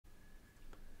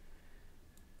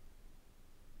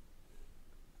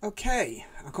Okay,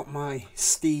 I've got my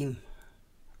Steam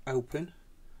open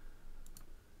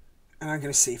and I'm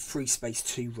going to see if Freespace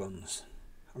 2 runs.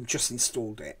 I've just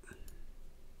installed it.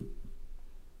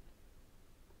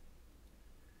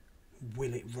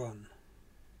 Will it run?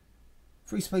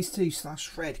 Freespace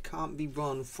 2/thread can't be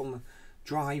run from a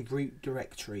dry root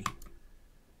directory.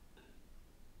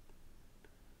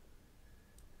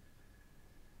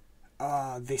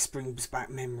 Ah, this brings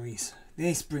back memories.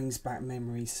 This brings back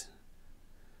memories.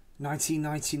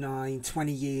 1999,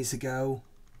 20 years ago.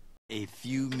 A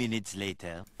few minutes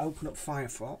later. Open up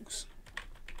Firefox.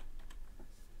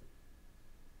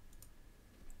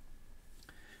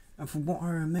 And from what I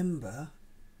remember,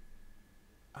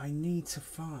 I need to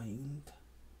find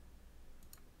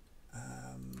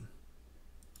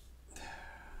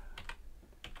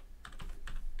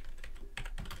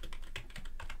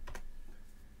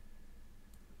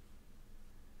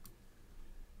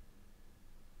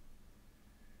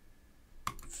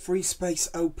Freespace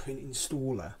Open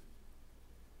installer.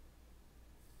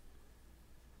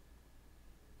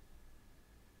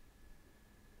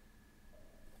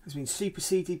 Has been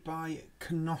superseded by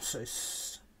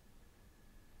Knossos.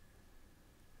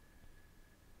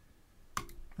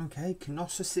 Okay,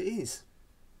 Knossos it is.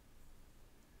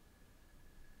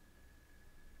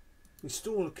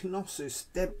 Install a Knossos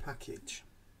deb package.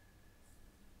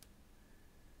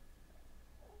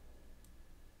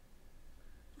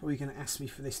 Probably going to ask me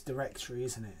for this directory,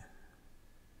 isn't it?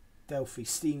 Delphi,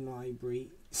 Steam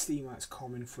Library, Steamworks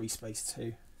Common, Freespace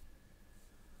 2.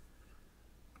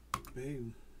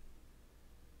 Boom.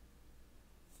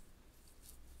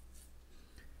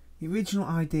 The original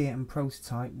idea and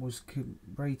prototype was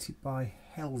created by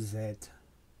Helzed.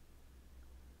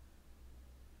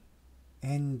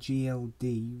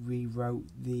 NGLD rewrote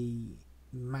the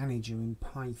manager in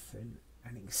Python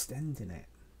and extending it.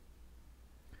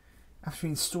 After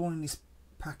installing this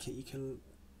packet, you can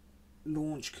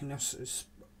launch Knossos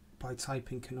by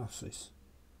typing Knossos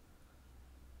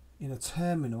in a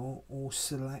terminal or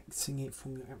selecting it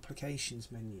from your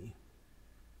applications menu.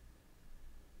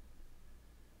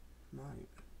 Right.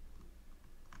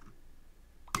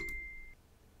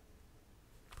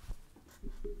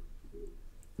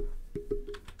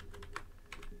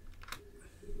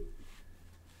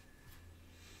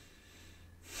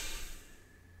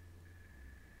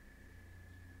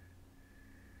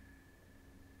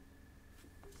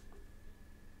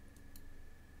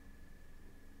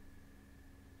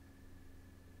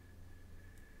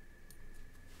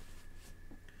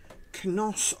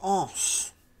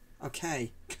 Knossos.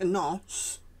 Okay,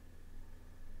 Knossos.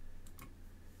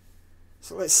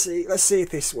 So let's see if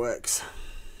this works.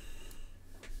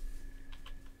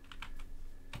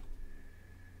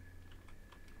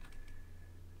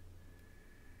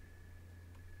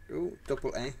 Oh,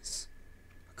 double S.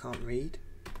 I can't read.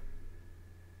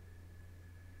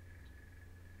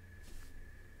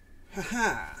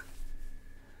 Haha.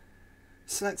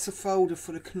 Select a folder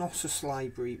for the Knossos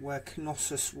library where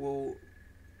Knossos will...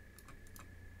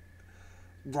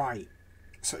 Right.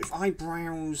 So if I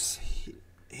browse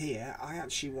here, I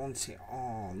actually want it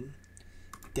on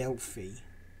Delphi,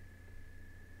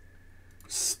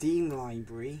 Steam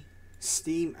Library,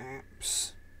 Steam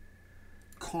Apps,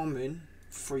 Common,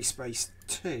 Freespace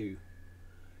 2.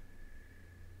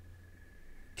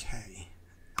 Okay,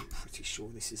 I'm pretty sure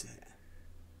this is it.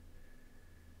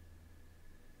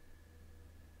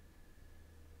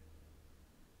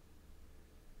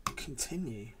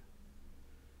 Continue.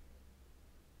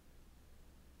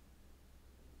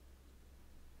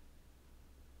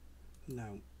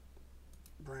 No.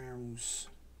 Browse.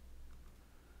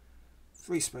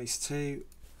 Freespace 2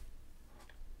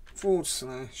 / KON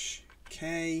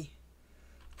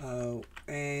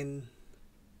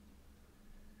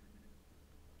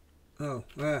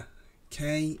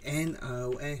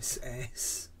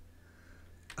KNOSSOS.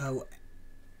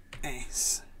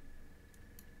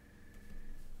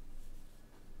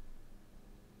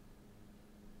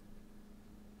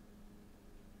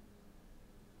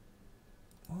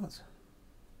 What?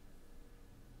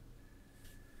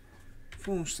 /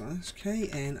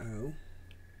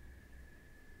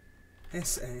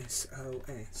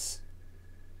 KNOSSOS.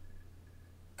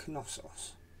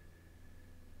 Knossos.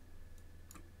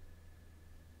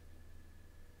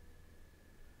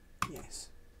 Yes.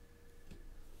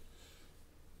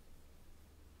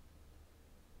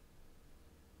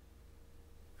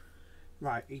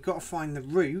 Right, you've got to find the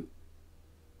root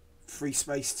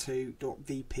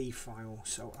freespace2.vp file.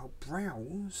 So I'll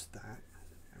browse that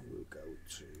and we'll go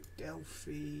to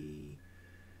Delphi,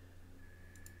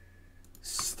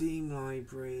 Steam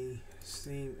Library,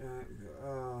 Steam,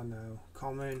 oh no,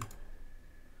 Common,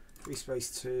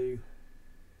 Freespace 2.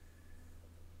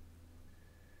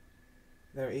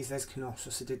 There it is, there's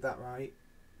Knossos, I did that right.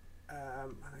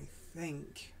 And I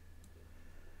think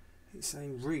it's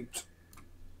saying root.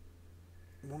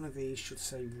 One of these should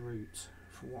say root,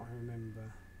 from what I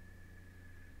remember.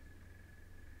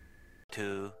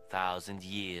 2,000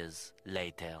 years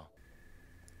later.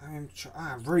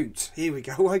 Root. Here we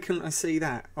go. Why couldn't I see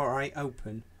that? Alright,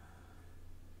 open.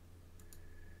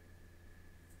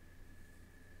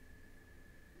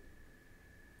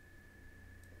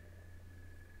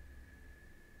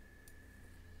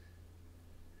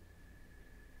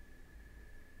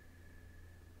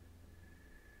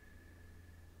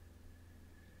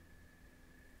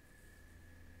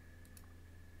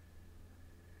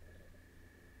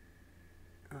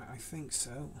 I think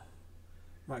so.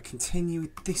 Right, continue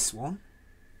with this one.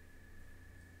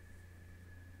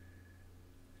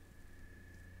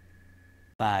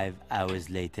 Five hours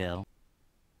later.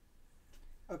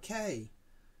 Okay,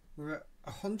 we're at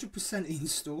 100%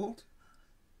 installed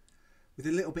with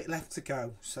a little bit left to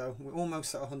go, so we're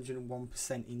almost at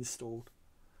 101% installed.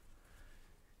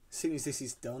 As soon as this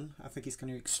is done, I think it's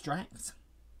going to extract,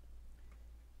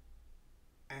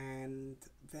 and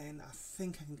then I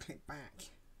think I can click back.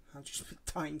 I've just been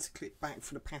dying to click back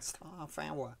for the past half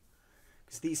hour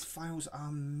because these files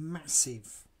are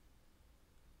massive.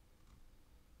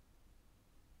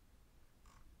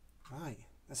 Right,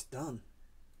 that's done.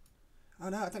 Oh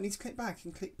no, I don't need to click back. I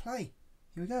can click play.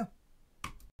 Here we go.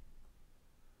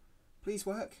 Please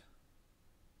work.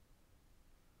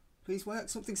 Please work.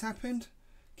 Something's happened.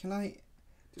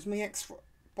 Does my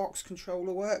Xbox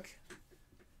controller work?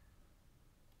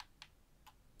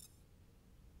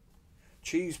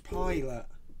 Choose pilot.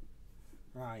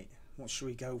 Right, what should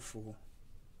we go for?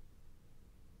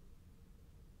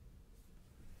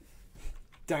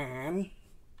 Dan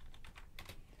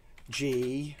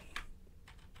G.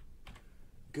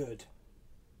 Good.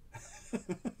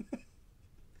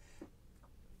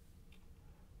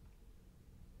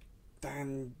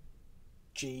 Dan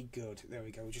G. Good. There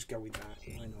we go. We'll just go with that.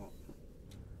 Why not?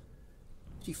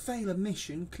 If you fail a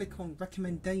mission, click on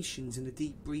recommendations in the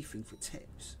deep briefing for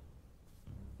tips.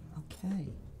 Okay.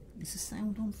 Is the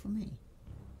sound on for me?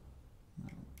 No.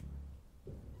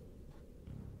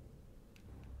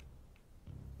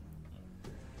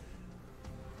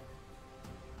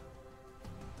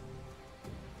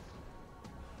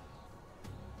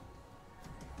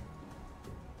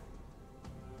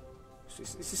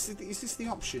 Is this the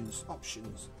options?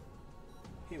 Options.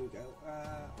 Here we go.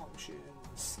 Options.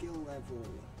 Skill level.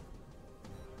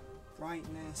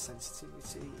 Brightness,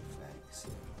 sensitivity, effects.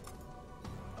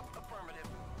 Affirmative.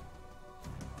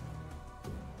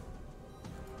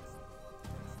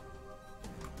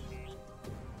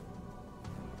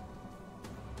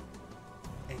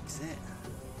 Exit.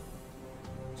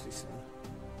 What's this one?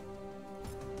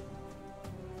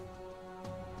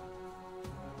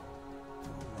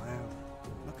 Oh wow,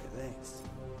 look at this.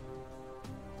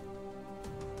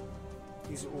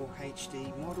 These are all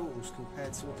HD models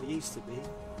compared to what they used to be.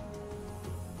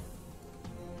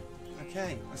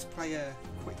 Okay, let's play a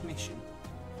quick mission.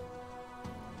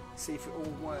 See if it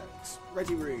all works.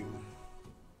 Ready room.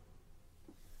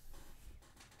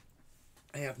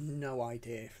 I have no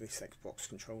idea if this Xbox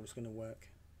controller is going to work.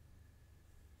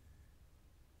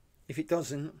 If it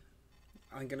doesn't,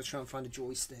 I'm going to try and find a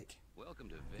joystick. Welcome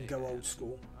to and go old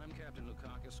school. I'm Captain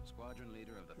Lukakis, squadron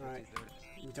leader of the 53rd. Right,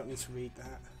 we don't need to read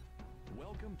that.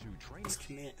 Welcome to training. Let's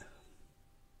commit.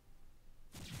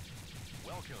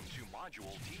 Welcome to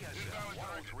module TSM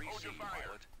 103C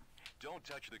pilot. Don't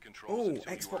touch the controls Oh,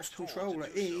 until Xbox you are told controller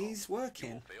to do so. is You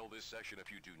working. will fail this session if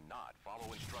you do not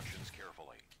follow instructions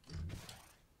carefully.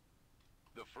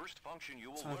 The first function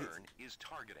you will Target. learn is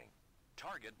targeting.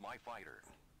 Target my fighter.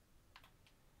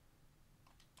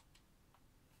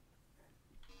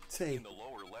 T. In the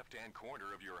lower left-hand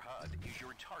corner of your HUD is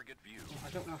your target view. I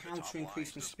don't know how The top to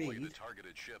increase my lines display speed. the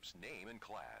targeted ship's name and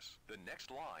class. The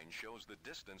next line shows the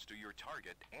distance to your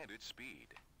target and its speed.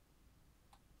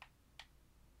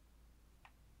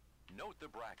 Note the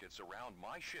brackets around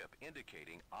my ship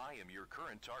indicating I am your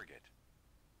current target.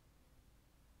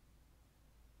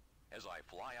 As I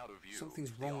fly out of view,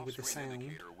 Something's wrong with the off-screen sound.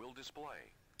 indicator will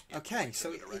display. It Okay, points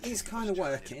so in the it direction is you kind must of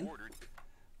turn in working. order.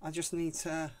 I just need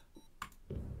to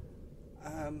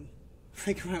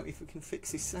figure out if we can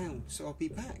fix this sound. So I'll be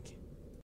back.